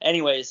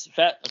 Anyways,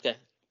 okay.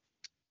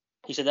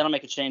 He said, that'll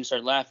make a change.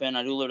 Started laughing.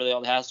 I do literally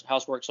all the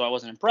housework, so I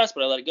wasn't impressed,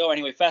 but I let it go.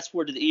 Anyway, fast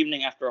forward to the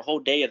evening after a whole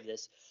day of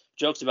this.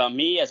 Jokes about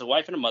me as a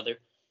wife and a mother.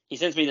 he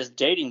sends me this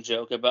dating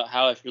joke about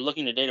how if you're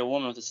looking to date a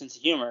woman with a sense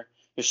of humor,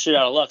 you're shit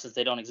out of luck since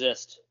they don't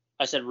exist.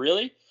 I said,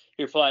 really?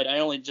 He replied, I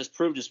only just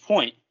proved his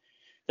point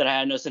that I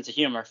had no sense of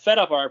humor. Fed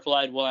up, I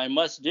replied, well, I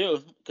must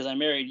do because I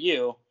married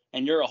you,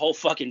 and you're a whole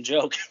fucking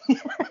joke.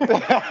 Damn,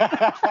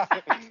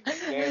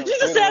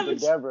 She's a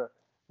savage.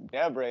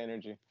 Deborah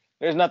energy.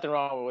 There's nothing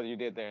wrong with what you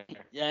did there.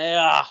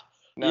 Yeah.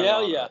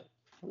 Yeah.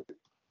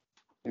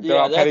 You throw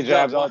out petty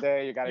jabs all what?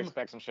 day, you gotta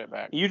expect some shit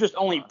back. You just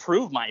only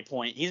proved my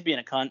point. He's being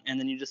a cunt, and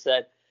then you just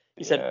said,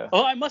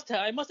 oh, I must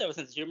have a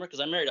sense of humor because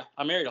I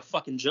married a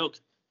fucking joke.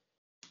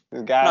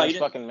 This guy has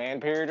fucking man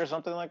period or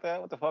something like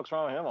that. What the fuck's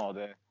wrong with him all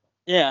day?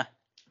 Yeah.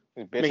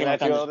 He's bitching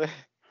at you all day.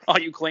 Oh,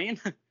 you clean?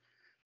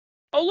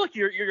 Oh, look,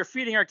 you're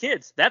feeding our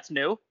kids. That's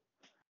new.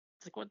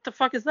 It's like, what the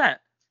fuck is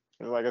that?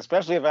 Like,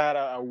 especially if I had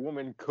a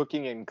woman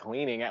cooking and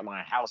cleaning at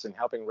my house and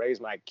helping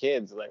raise my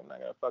kids, like, I'm not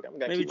gonna fuck. I'm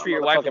gonna maybe keep treat my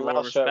your wife with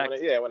mouth shut.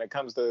 When it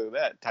comes to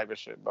that type of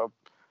shit, bro.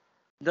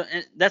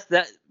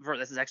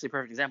 This is actually a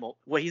perfect example.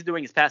 What he's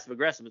doing is passive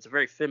aggressive. It's a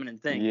very feminine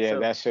thing. Yeah, so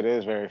that shit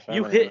is very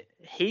feminine.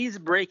 He's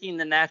breaking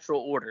the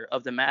natural order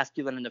of the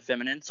masculine and the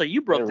feminine. So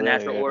you broke the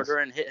natural order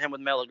and hit him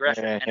with male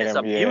aggression, and it's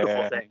a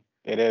beautiful thing.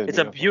 It is. It's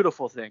a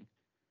beautiful thing.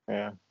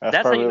 Yeah,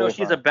 that's how you know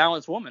she's a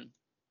balanced woman.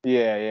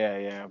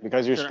 Yeah.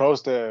 Because you're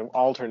supposed to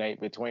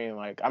alternate between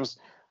like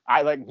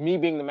me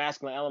being the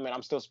masculine element.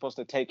 I'm still supposed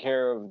to take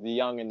care of the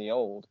young and the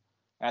old,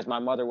 as my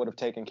mother would have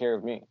taken care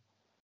of me.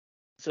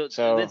 So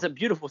it's a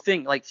beautiful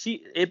thing. Like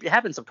it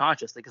happens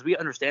subconsciously because we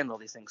understand all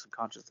these things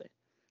subconsciously,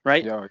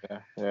 right?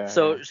 Yeah.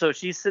 So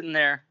she's sitting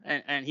there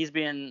and he's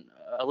being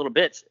a little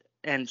bitch,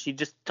 and she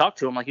just talked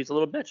to him like he's a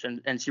little bitch,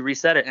 and she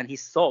reset it, and he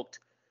sulked,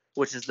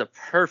 which is the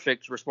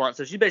perfect response.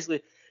 So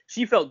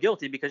she felt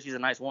guilty because she's a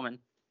nice woman.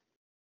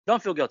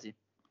 Don't feel guilty,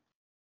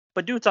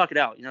 but do talk it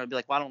out. You know, be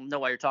like, well, I don't know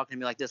why you're talking to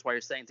me like this, why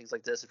you're saying things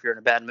like this if you're in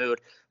a bad mood.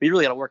 But you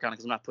really got to work on it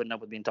because I'm not putting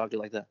up with being talked to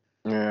like that.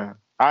 Yeah.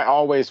 I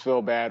always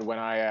feel bad when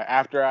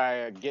after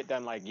I get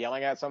done like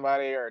yelling at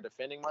somebody or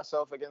defending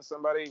myself against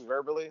somebody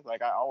verbally,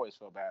 like I always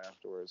feel bad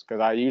afterwards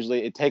because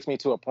it takes me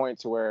to a point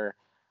to where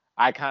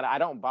I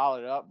don't bottle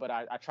it up, but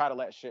I try to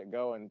let shit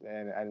go and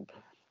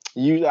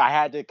I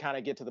had to kind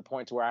of get to the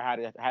point to where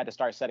I had to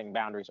start setting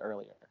boundaries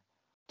earlier.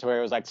 To where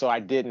it was like, so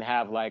I didn't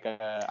have like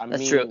a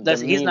That's true.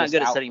 He's not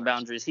good at setting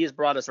boundaries. He has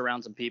brought us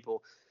around some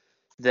people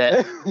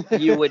that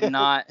you would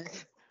not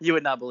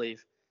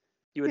believe.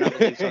 You would not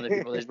believe some of the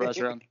people he's brought us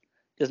around.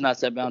 He does not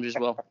set boundaries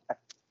well.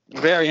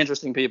 Very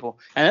interesting people.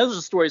 And those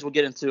are stories we'll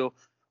get into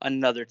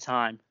another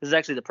time. This is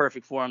actually the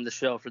perfect forum, the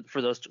show,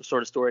 for those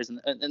sort of stories and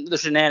the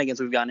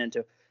shenanigans we've gotten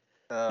into.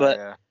 But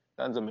yeah,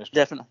 tons of mystery.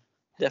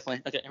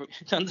 Definitely. Okay,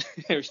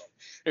 here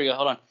we go.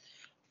 Hold on.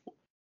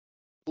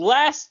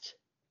 Last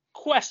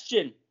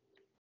question.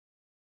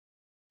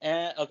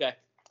 Okay.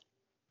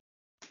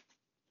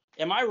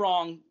 Am I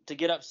wrong to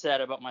get upset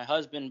about my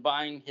husband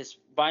buying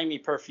me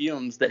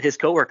perfumes that his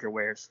coworker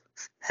wears?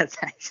 That's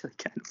actually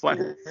kind of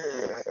funny.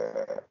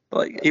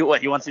 Like, he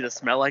wants you to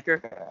smell like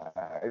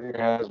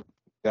her?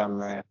 Dumb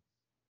man.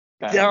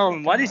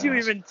 Dumb. Why did you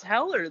even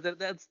tell her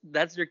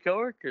that's your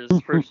coworker's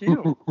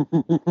perfume?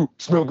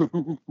 Smell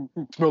good.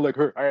 Smell like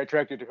her. I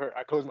attracted to her.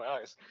 I closed my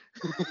eyes.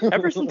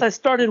 Ever since I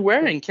started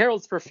wearing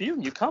Carol's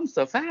perfume, you come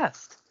so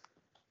fast.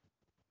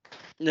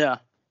 Yeah.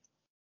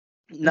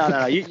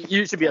 No.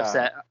 You should be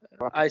upset.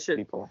 I should.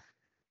 People.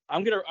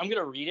 I'm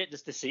gonna read it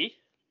just to see.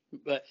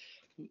 But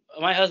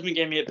my husband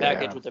gave me a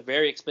package with a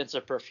very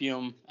expensive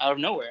perfume out of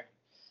nowhere.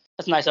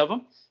 That's nice of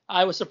him.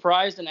 I was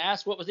surprised and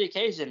asked what was the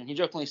occasion, and he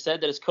jokingly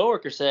said that his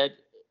coworker said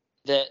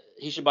that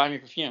he should buy me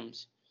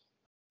perfumes.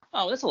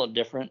 Oh, that's a little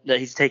different. That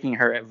he's taking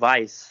her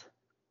advice.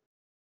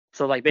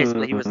 So like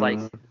basically he was like,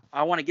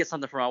 I want to get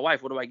something for my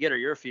wife. What do I get her?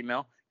 You're a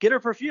female. Get her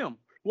perfume.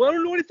 Well, I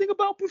don't know anything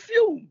about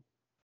perfume.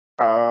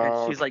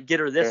 And she's like, get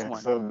her this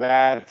one. So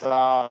that's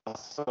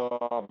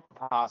also a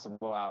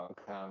possible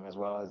outcome, as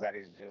well as that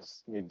he's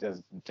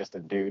just a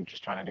dude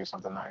just trying to do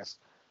something nice.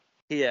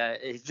 Yeah,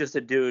 he's just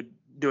a dude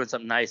doing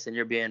something nice, and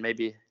you're being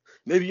maybe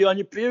you're on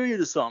your period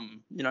or something.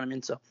 You know what I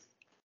mean? So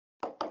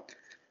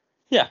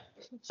yeah.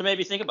 So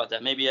maybe think about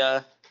that. Maybe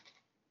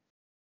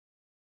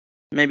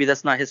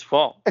that's not his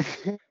fault.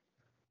 Is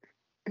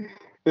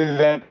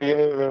that the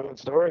end of the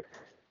story?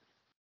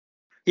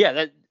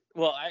 Yeah,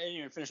 well, I didn't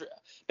even finish.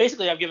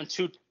 Basically, I've given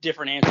two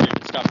different answers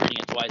and stopped reading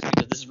it twice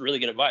because this is really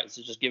good advice.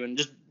 It's just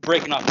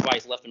breaking off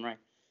advice left and right.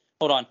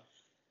 Hold on.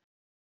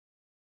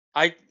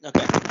 Okay.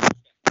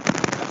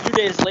 A few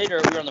days later,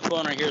 we were on the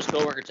phone, and I hear his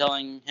coworker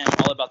telling him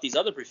all about these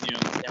other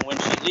perfumes. And when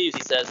she leaves,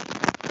 he says,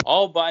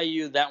 "I'll buy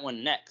you that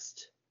one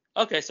next."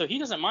 Okay, so he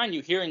doesn't mind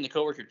you hearing the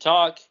coworker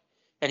talk,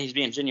 and he's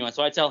being genuine.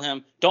 So I tell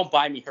him, "Don't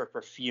buy me her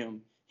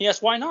perfume." He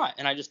asks, "Why not?"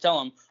 And I just tell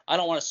him, "I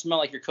don't want to smell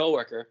like your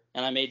coworker,"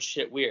 and I made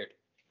shit weird.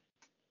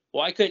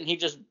 Why couldn't he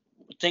just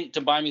think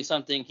to buy me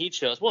something he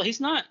chose? Well,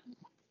 he's not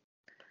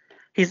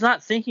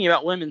thinking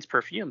about women's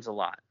perfumes a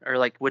lot, or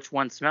like which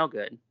ones smell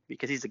good,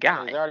 because he's a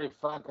guy. He's already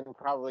fucking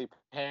probably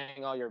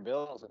paying all your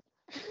bills.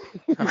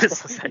 He's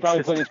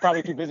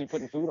probably too busy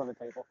putting food on the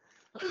table.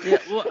 Yeah,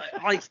 well,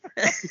 like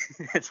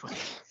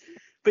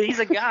But he's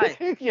a guy.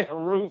 Yeah,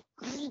 roof.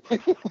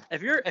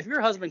 If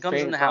your husband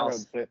comes in the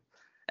house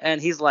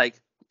and he's like,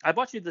 I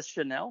bought you this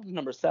Chanel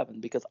No. 7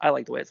 because I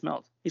like the way it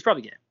smells, he's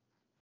probably gay.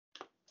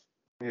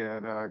 Yeah,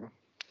 dog.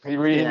 He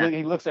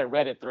looks at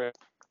Reddit thread,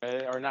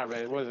 or not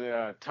Reddit. What is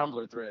it?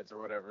 Tumblr threads or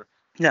whatever.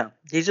 No,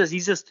 he's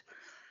just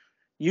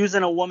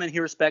using a woman he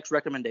respects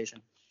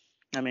recommendation.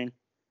 I mean,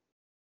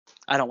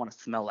 I don't want to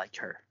smell like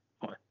her.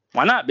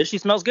 Why not? Bitch, she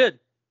smells good.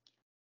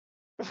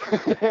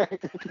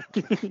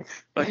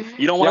 Like,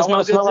 you don't want to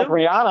smell good like too?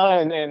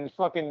 Rihanna and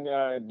fucking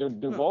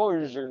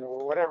Dubois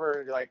or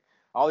whatever, like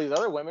all these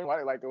other women.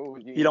 Why, like, oh,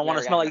 you don't want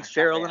to smell like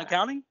Cheryl in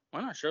accounting?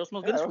 Why not? Cheryl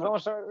smells good as fuck.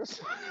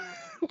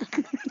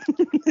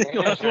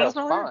 You want to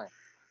smell like her?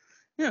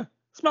 Yeah,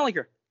 smell like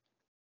her.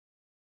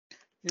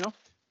 You know?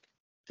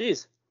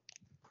 Jeez.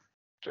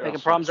 Making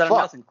problems out of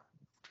nothing.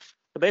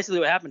 So basically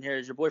what happened here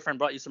is your boyfriend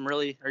brought you some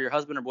really, or your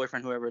husband or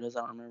boyfriend, whoever it is,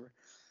 I don't remember.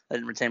 I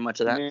didn't retain much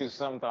of that. He did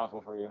something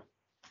thoughtful for you.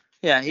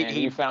 Yeah,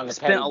 he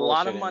spent a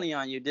lot of money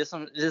on you, did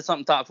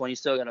something thoughtful, and you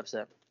still got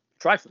upset.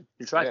 Trifling.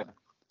 You're trifling.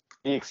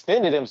 Yeah. He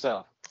extended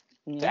himself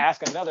to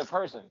ask another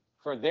person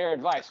for their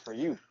advice for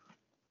you.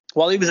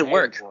 While he was at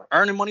work,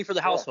 earning money for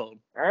the household.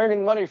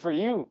 Earning money for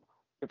you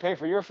to pay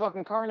for your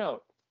fucking car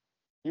note.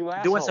 You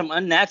asshole. Doing some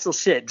unnatural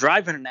shit.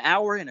 Driving an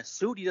hour in a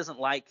suit he doesn't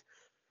like.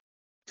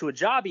 To a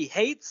job he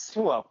hates.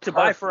 To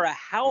buy for a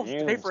house.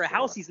 To pay for a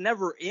house he's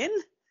never in.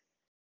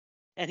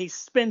 And he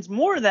spends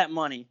more of that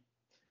money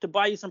to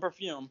buy you some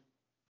perfume.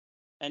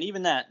 And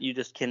even that you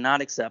just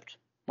cannot accept.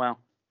 Wow.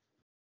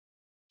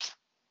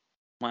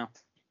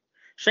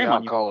 Shame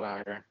on you. Cold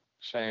out here.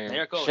 Shame.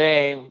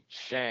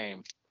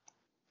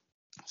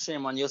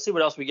 Shame on you. Let's see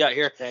what else we got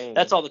here.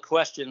 That's all the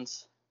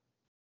questions.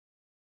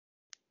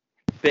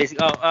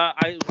 Basically,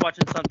 I was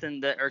watching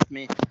something that irked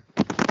me.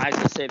 I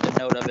just saved a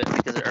note of it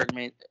because it irked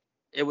me.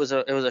 It was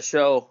a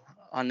show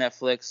on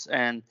Netflix,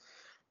 and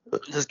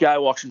this guy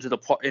walks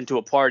into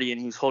a party and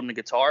he's holding a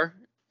guitar,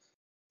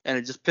 and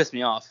it just pissed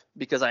me off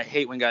because I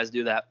hate when guys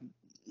do that.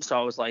 So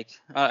I was like,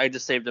 I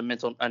just saved a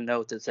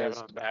note that says,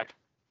 on his back.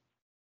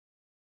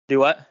 Do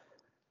what?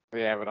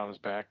 We have it on his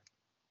back.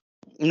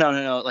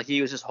 No. Like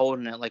he was just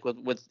holding it, like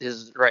with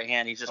his right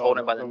hand. He's just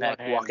holding it by the neck,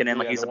 walking in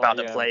like he's about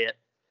to play it.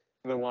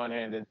 The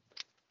one-handed.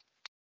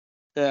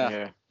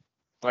 Yeah.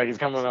 Like he's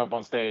coming up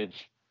on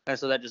stage. And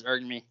so that just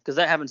irked me because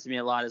that happens to me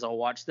a lot. Is I'll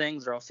watch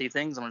things or I'll see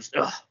things and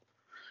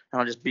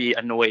I'll just be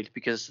annoyed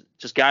because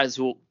just guys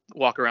who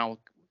walk around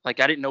like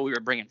I didn't know we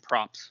were bringing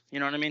props. You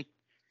know what I mean?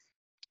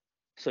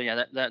 So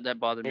yeah, that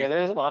bothered me. Yeah,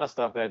 there's a lot of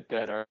stuff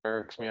that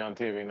irks me on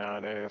TV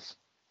nowadays.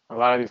 A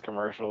lot of these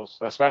commercials,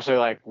 especially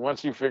like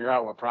once you figure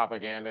out what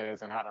propaganda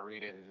is and how to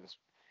read it,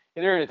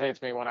 it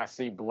irritates me when I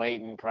see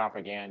blatant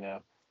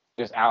propaganda,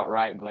 just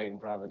outright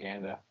blatant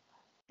propaganda.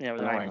 Yeah,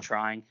 without even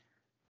trying.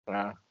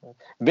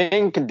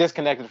 Being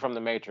disconnected from the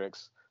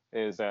Matrix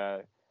is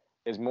a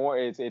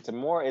burden.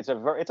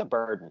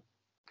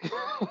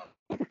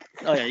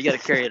 Oh yeah, you got to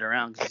carry it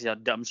around because you see how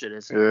dumb shit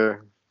is.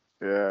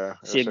 Yeah.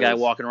 See a guy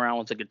walking around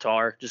with a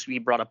guitar. Just he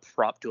brought a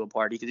prop to a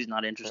party because he's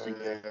not interested.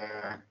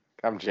 Yeah,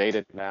 I'm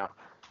jaded now.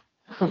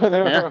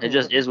 Yeah, it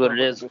just is what it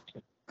is.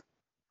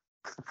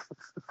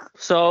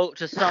 So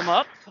to sum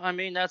up, I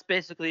mean that's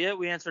basically it.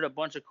 We answered a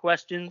bunch of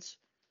questions.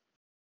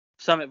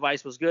 Some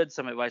advice was good,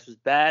 some advice was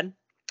bad,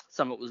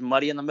 some of it was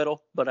muddy in the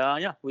middle. But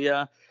we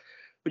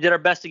did our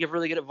best to give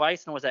really good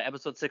advice. And was that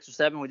episode 6 or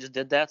 7? We just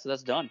did that, so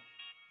that's done.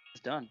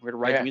 It's done. We're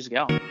gonna write the music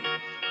out.